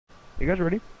You guys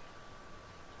ready?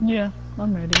 Yeah,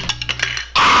 I'm ready.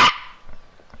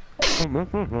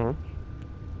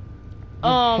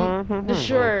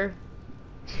 Sure.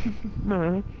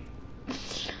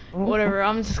 Whatever,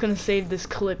 I'm just gonna save this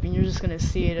clip and you're just gonna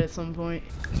see it at some point.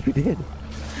 Yes, we did.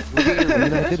 I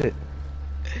did it.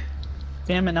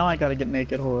 Damn it, now I gotta get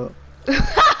naked, hold up.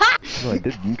 No, I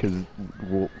didn't, because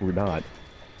we're not.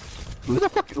 Who the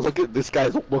fuck? Look at this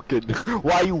guy's looking.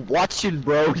 Why are you watching,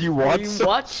 bro? You want some?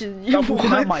 Watching? Stop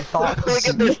looking at my thoughts. Look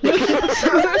at this.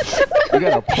 You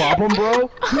got a problem, bro?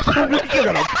 You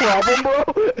got a problem, bro?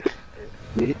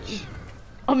 Bitch.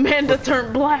 Amanda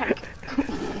turned black.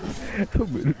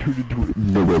 Amanda turned into a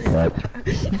mirror cat.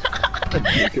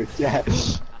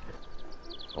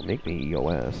 Don't make me eat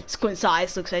your ass. Squint's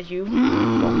eyes looks at you.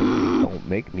 Don't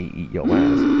make me eat your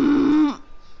ass.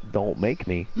 Don't make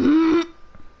me.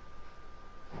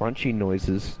 Crunchy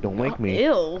noises. Don't make me.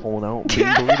 Ew. Pulling out bean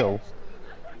burrito.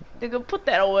 Nigga, put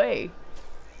that away.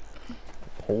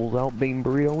 Pulls out bean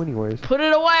burrito anyways. Put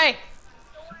it away.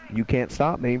 You can't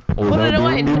stop me. Put it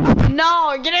away.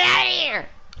 No, get it out of here.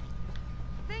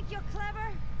 Think you're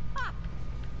clever? Ha!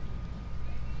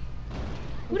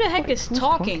 Who the heck is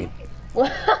talking?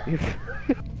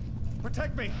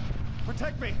 Protect me!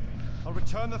 Protect me! I'll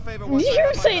return the favor Did once you I hear him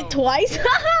have my say it own. twice?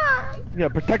 Yeah,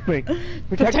 protect me.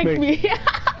 Protect me.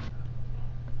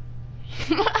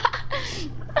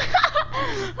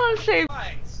 I'm saying.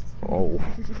 Oh.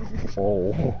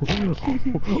 Oh.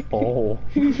 Oh.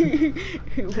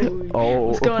 Oh.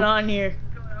 What's going on here?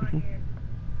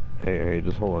 Hey,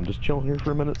 just hold on. Just chill here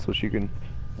for a minute so she can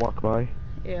walk by.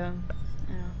 Yeah.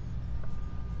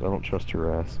 I don't trust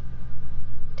your ass.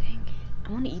 Dang it.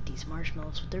 I want to eat these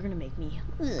marshmallows, but they're gonna make me.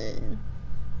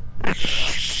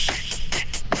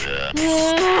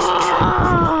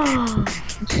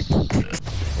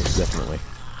 Most definitely.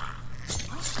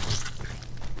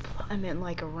 I meant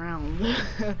like around.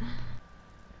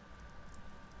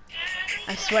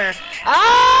 I swear.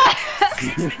 Ah!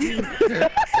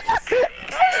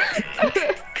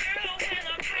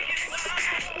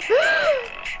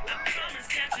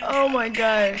 Oh my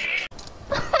god.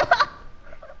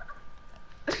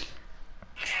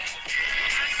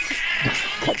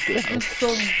 I'm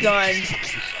so done.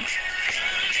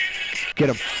 Get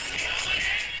him.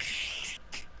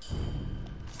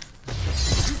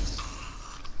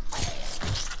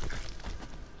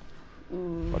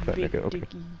 Ooh, Fuck that big nigga, okay.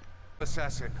 dicky.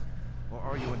 Assassin, or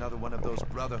are you another one of those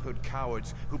Brotherhood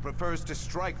cowards who prefers to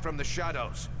strike from the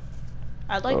shadows?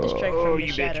 I'd like to strike from the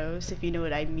you bitch. shadows, if you know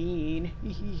what I mean.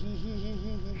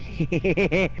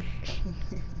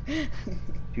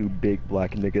 Two big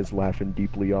black niggas laughing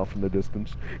deeply off in the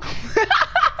distance.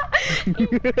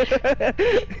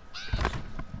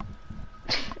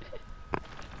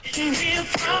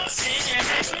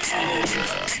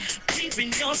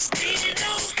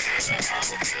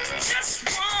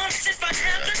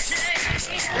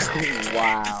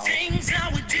 Wow. Wait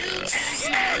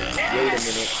a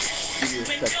minute. Give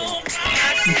me a second.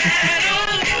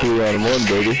 3 out of 1,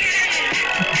 baby.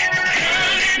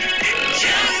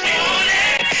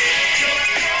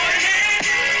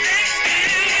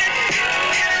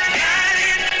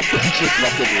 Just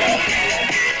fucking laugh.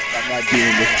 I'm not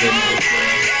doing this thing.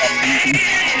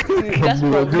 That's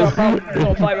bro, you're a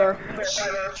fiber.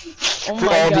 Oh my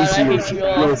god, I hate you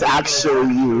all. It was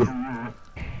actually you.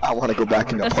 I want to go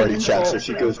back in the That's party an chat so insult.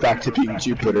 she goes back to being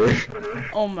Jupiter.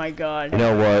 Oh my god. You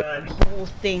know what? The whole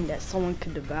thing that someone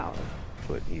could devour.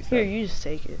 What he Here, said. you just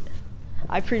take it.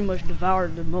 I pretty much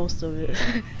devoured the most of it.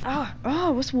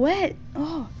 Oh, what's wet?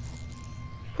 Oh.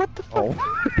 What the fuck? Oh.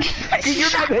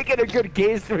 You're not making a good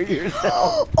case for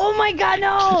yourself. Oh my god,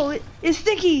 no! It's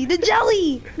sticky! The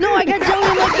jelly! No, I got jelly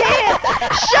in my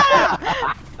pants! Shut up!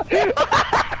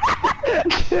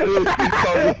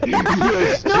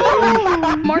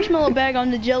 No! Marshmallow bag on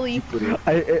the jelly.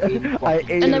 I ate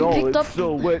And it then all. picked It's up-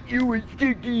 so wet. You were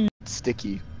sticky.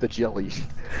 Sticky, the jelly.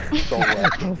 So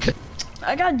wet.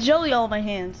 I got jelly all in my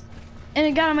hands. And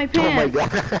it got on my Oh my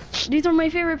pants. god. These are my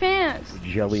favorite pants.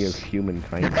 Jelly of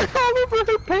humankind. All over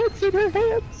her pants and her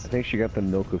hands. I think she got the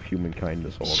milk of human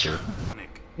kindness all over.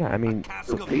 Yeah, I mean,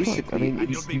 Basically,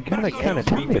 you gotta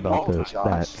tell me about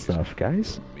that stuff,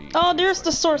 guys. Oh, there's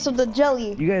the source of the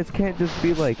jelly. You guys can't just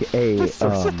be like, hey, the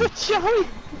jelly.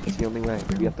 It's the only way.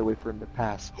 We have to wait for him to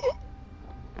pass.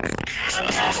 Shut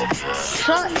up.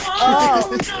 Shut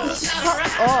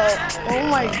up. Oh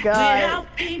my god.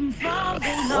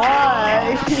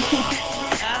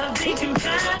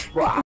 Why?